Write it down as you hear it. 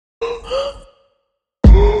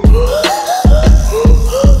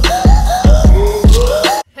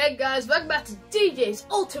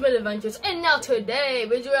Disney's Ultimate Adventures, and now today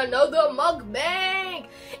we're doing another mukbang.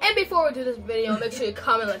 And before we do this video, make sure you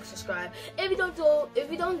comment, like, subscribe. If you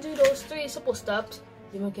don't do those 3 simple steps,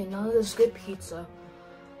 you won't get none of this good pizza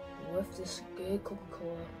with this good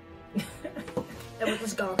Coca-Cola and with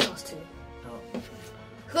this garlic sauce too. Oh.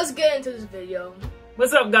 Let's get into this video.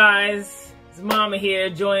 What's up, guys? It's Mama here,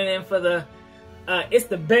 joining in for the it's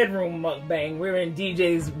the bedroom mukbang. We're in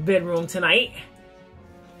DJ's bedroom tonight.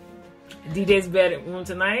 DJ's bedroom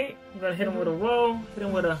tonight. We're gonna hit him with a whoa, hit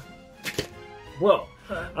him with a whoa.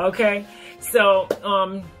 Okay, so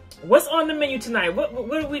what's on the menu tonight? What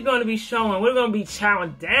are we gonna be showing? What are we gonna be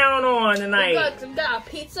chowing down on tonight? We got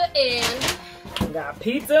pizza and we got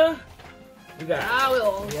pizza. We got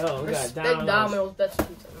Domino's. Yo, we got Domino's. Domino's. Best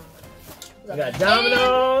pizza. We got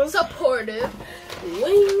Domino's. And supportive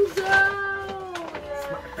Wing Zone.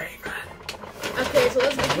 Okay, so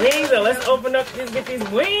let's get wings. Let's open up. Let's get these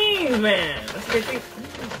wings, man. Let's get these.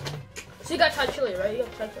 So you got Thai chili, right? You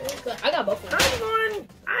got Thai chili. I got both.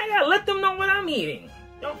 I gotta let them know what I'm eating.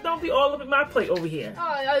 Don't be all up in my plate over here.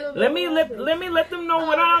 Let me let them know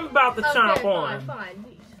what I'm about to chomp on. Fine.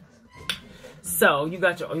 So you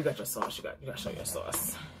got your sauce. You got to show your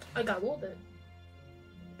sauce. I got a little bit.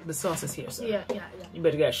 The sauce is here, sir. Yeah. You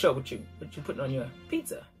better gotta show what you putting on your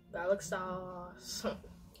pizza. Garlic sauce.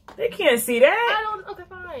 They can't see that. I don't. Okay,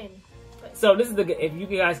 fine. So this is if you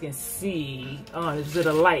guys can see. Oh, this is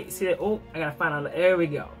the light. See that? Oh, I gotta find out. There we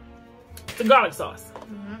go. The garlic sauce.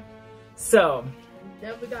 So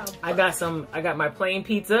there we go. I got my plain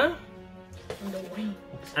pizza.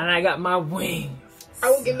 And I got my wings. I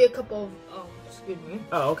will give me a couple of. Excuse me.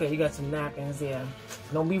 Oh, okay. You got some napkins. Yeah.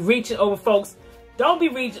 Don't be reaching over folks. Don't be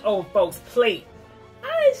reaching over folks' plate.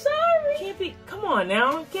 I'm sorry. Can't be. Come on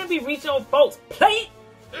now. Can't be reaching over folks' plate.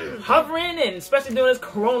 Hovering, and especially during this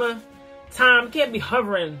Corona time, can't be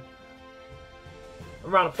hovering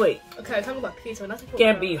around a plate. Okay, talking about pizza.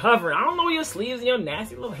 Can't be hovering. I don't know your sleeves and your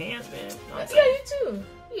nasty little hands, man. Yeah, you too.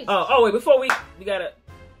 Oh, wait. Before we gotta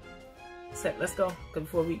set. Let's go. Cause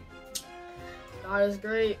before we. God is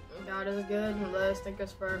great. God is good. And let us think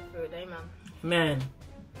us for our food. Amen. Man,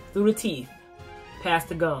 through the teeth, past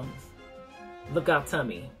the gums. Look out,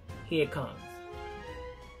 tummy. Here it comes.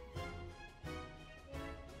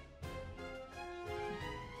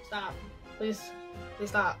 Stop. Please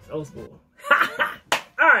stop. It's old school.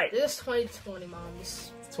 All right. This is 2020, Mom.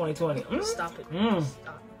 It's 2020. Stop it.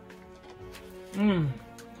 Stop.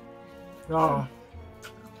 Oh.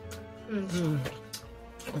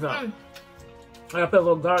 What's up? I gotta put a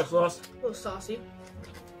little garlic sauce. A little saucy.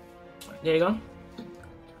 There you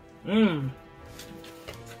go.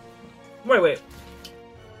 Wait.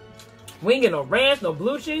 We ain't get no ranch, no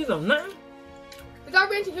blue cheese, no nothing. We got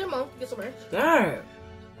ranch in here, Mom. Get some ranch. Damn.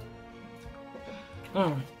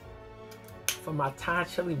 For my Thai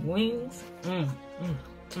chili wings.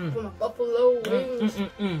 For my buffalo wings.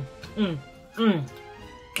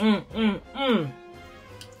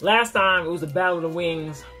 Last time it was the Battle of the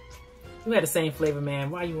Wings. You had the same flavor, man.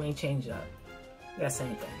 Why you ain't changed up? That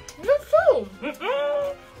same thing. You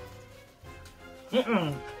too.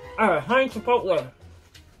 Alright, honey chipotle.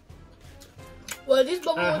 Well, these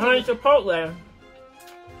buffalo honey chipotle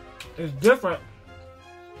is different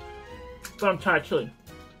from Thai chili.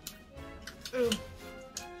 I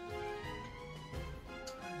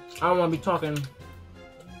don't want to be talking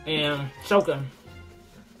and choking.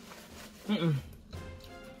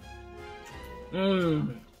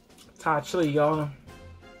 Thai chili, y'all.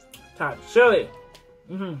 Thai chili.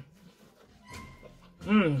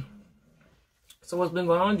 So what's been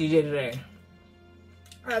going on, DJ, today?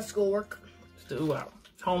 I have schoolwork.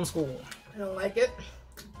 Homeschool. I don't like it.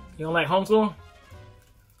 You don't like homeschool?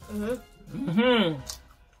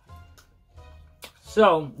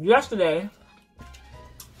 So yesterday,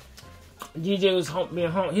 DJ was being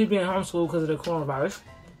homeschooled because of the coronavirus,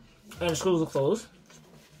 and the schools are closed.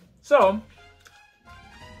 So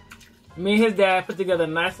me and his dad put together a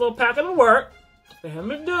nice little packet of work for him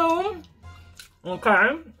to do. Okay,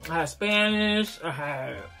 I had Spanish, I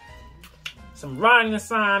had some writing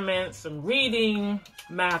assignments, some reading,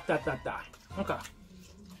 math, Okay.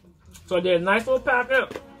 So I did a nice little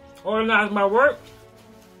packet, organized my work,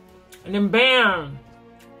 and then bam!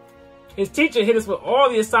 His teacher hit us with all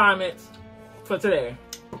the assignments for today.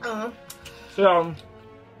 So,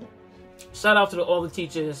 shout out to all the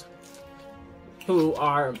teachers who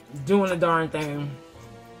are doing the darn thing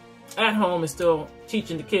at home and still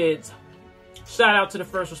teaching the kids. Shout out to the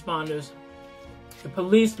first responders, the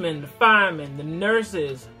policemen, the firemen, the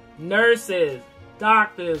nurses,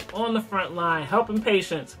 doctors on the front line helping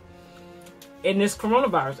patients in this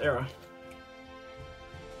coronavirus era.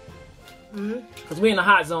 Because we in the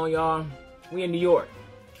hot zone, y'all. We in New York.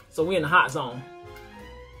 So we in the hot zone.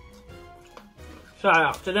 Shout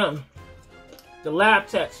out to them. The lab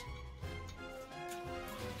techs.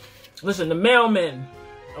 Listen, the mailmen.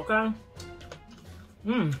 Okay?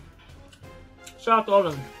 Shout out to all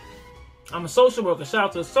of them. I'm a social worker. Shout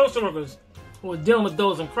out to the social workers who are dealing with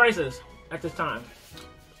those in crisis at this time.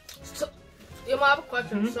 So, I have a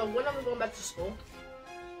question. So when are we going back to school?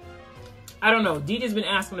 I don't know. DJ's been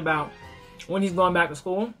asking about when he's going back to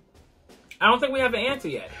school. I don't think we have an answer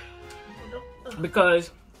yet. Because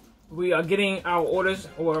we are getting our orders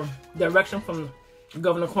or direction from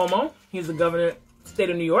Governor Cuomo. He's the governor of the state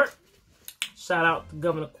of New York. Shout out to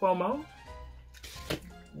Governor Cuomo.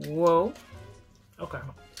 Whoa. Okay.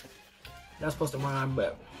 That's supposed to rhyme,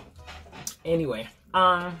 but anyway.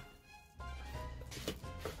 I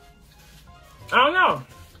don't know.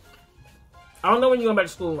 I don't know when you're going back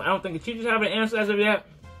to school. I don't think the teachers have an answer as of yet.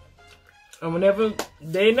 And whenever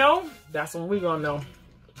they know, that's when we're going to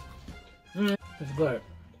know. It's good.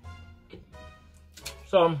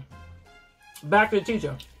 So, back to the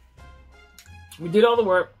teacher. We did all the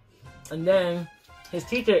work. And then his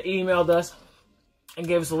teacher emailed us and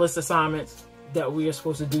gave us a list of assignments that we are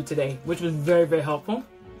supposed to do today, which was very, very helpful.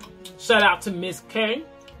 Shout out to Miss K.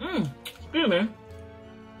 Excuse me.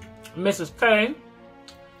 Mrs. K.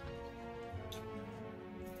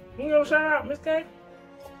 Can you go shout out, Miss K?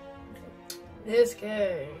 Miss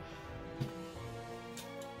K.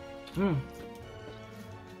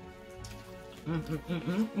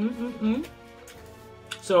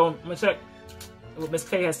 So, I'm going to check what Miss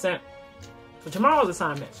K has sent for tomorrow's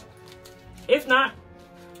assignments. If not,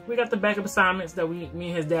 we got the backup assignments that me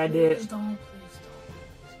and his dad did. Please don't.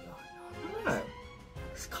 All right.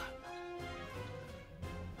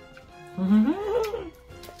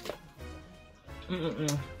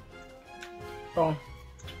 So,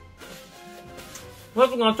 what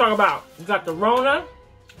we're going to talk about? We got the Rona.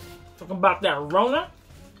 Talking about that Rona.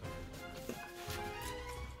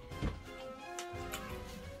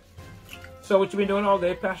 So what you been doing all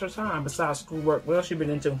day past your time besides schoolwork? What else you been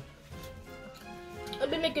into? I've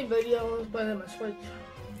been making videos, playing my Switch.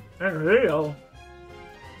 Video?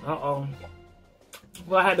 Uh-oh.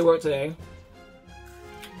 Well, I had to work today.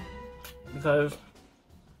 Because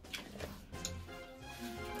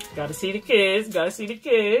gotta see the kids,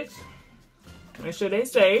 Make sure they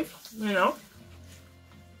safe, you know.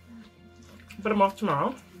 Put them off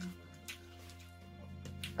tomorrow.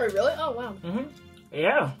 Oh, really? Oh, wow.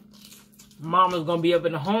 Yeah. Mama's gonna be up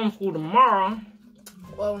in the homeschool tomorrow.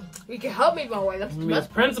 Well, you can help me, by the way. That's the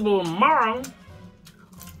best principal tomorrow.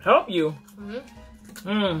 Help you?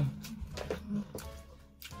 I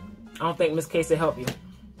don't think Miss Casey help you.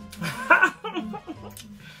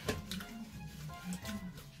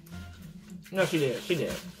 No, she did. She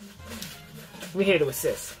did. We're here to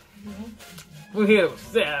assist. We're here to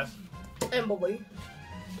assist. And boy.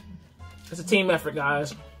 It's a team effort,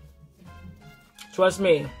 guys. Trust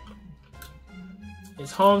me.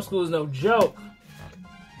 This homeschool is no joke.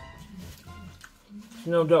 It's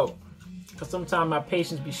no joke. Because sometimes my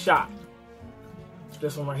patience be shot.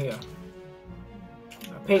 This one right here.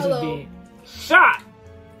 My patience be shot.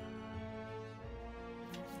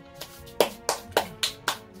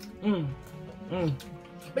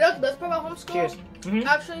 But that's the best part about homeschool. Cheers.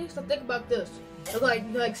 Actually, so think about this. It's like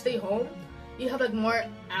you stay home, you have like more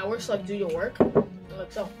hours to like do your work.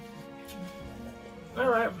 Like so.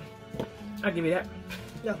 Alright. I'll give you that.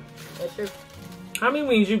 Yeah, that's true. How many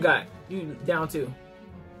wings you got? You down to?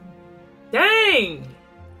 Dang!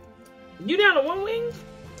 You down to 1 wing?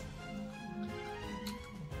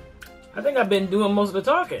 I think I've been doing most of the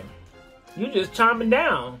talking. You just chomping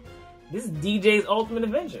down. This is DJ's Ultimate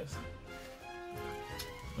Adventures.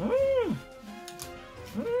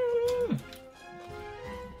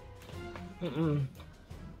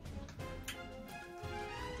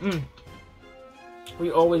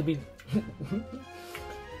 We always be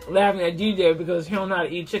laughing at DJ because he don't know how to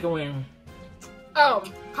eat chicken wing.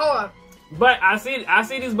 Hold on. But I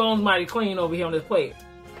see these bones mighty clean over here on this plate.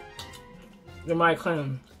 They're mighty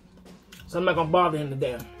clean. So I'm not gonna bother him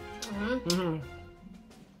today. Don't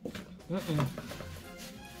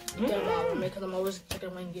bother me because I'm always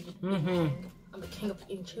chicken wing. I'm the king of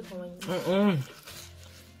eating chicken wings.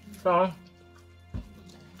 So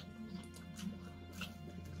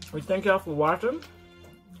we thank y'all for watching.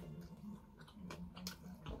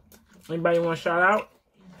 Anybody want to shout out?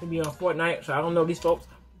 He'll be on Fortnite, so I don't know these folks.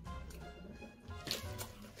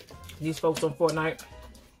 These folks on Fortnite.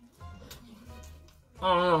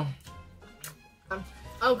 I don't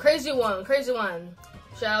know. Crazy one.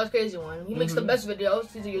 Shout out to Crazy One. He makes the best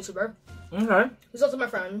videos. He's a YouTuber. Okay. He's also my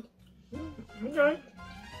friend. Okay.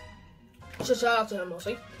 So shout out to him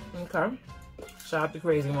mostly. Okay. Shout out to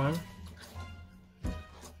Crazy One.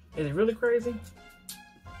 Is it really crazy?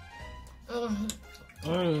 I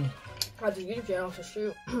have to YouTube channel to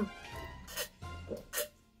shoot.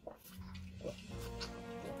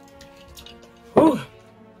 Whew.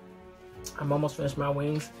 I'm almost finished my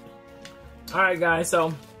wings. Alright guys,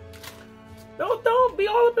 so don't be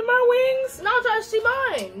all up in my wings. No, I'm trying to see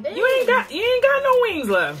mine. Dang. You ain't got no wings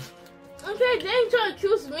left. Okay, dang, trying to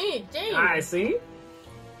choose me. Dang. Alright, see?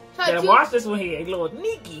 Try Yeah, to watch this one here. A little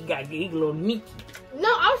sneaky. You gotta get a little sneaky. No,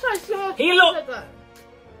 I was trying to see how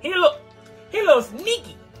He look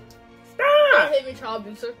sneaky. Don't Stop! hit me, child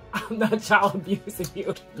abuser. I'm not child abusing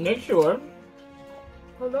you. Make sure.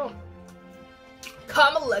 Hold on.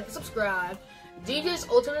 Comment, like, and subscribe. DJ's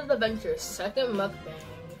Ultimate Adventure, second mukbang.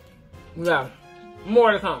 Yeah.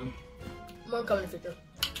 More to come. More coming in the future.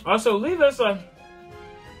 Also, leave us a...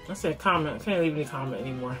 I said comment. I can't leave any comment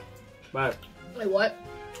anymore. But... Wait, what?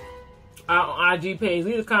 Our IG page.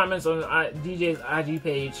 Leave the comments on DJ's IG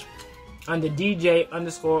page under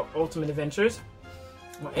DJ_Ultimate Adventures.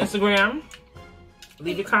 On Instagram.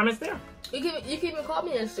 Leave your comments there. You can even call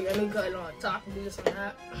me on Instagram. You can talk and do this and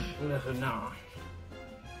that. Listen, nah.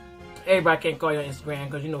 Everybody can't call you on Instagram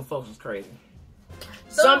because you know folks is crazy.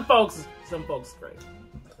 Some folks crazy.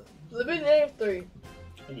 Living name 3.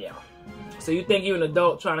 Yeah. So you think you're an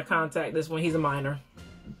adult trying to contact this one? He's a minor.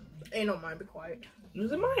 Ain't no mind, be quiet.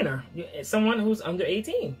 He's a minor. It's someone who's under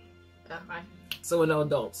 18. Hi. So we're no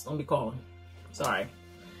adults. Don't be calling. Sorry.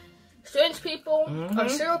 Strange people,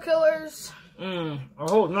 serial killers.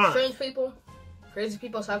 Oh, no. Strange people, crazy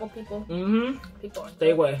people, psycho people. People. Stay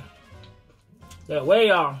away. Stay away,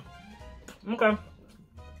 y'all. Okay.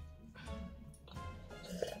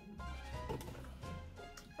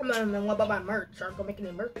 What about my merch? Aren't gonna make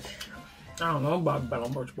any merch? I don't know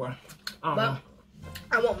about merch, boy. I don't know.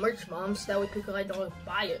 I want merch, Mom, so that way people don't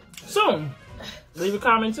buy it. Soon. Leave a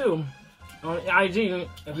comment too on IG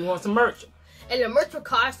if you want some merch. And the merch will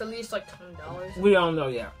cost at least like $20. We don't know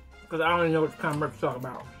yet because I don't even know what kind of merch to talk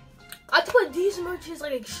about. I put these merches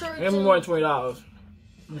like shirts. Maybe more than $20.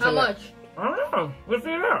 How much? I don't know. We'll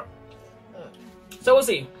figure it out. So we'll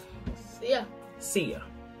see. See ya. See ya.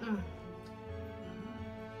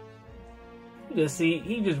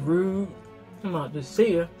 He just rude. Come on, just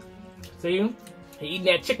see ya. See you? He eating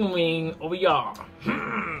that chicken wing over y'all.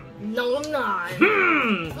 No, I'm not.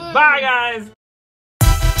 Bye, guys.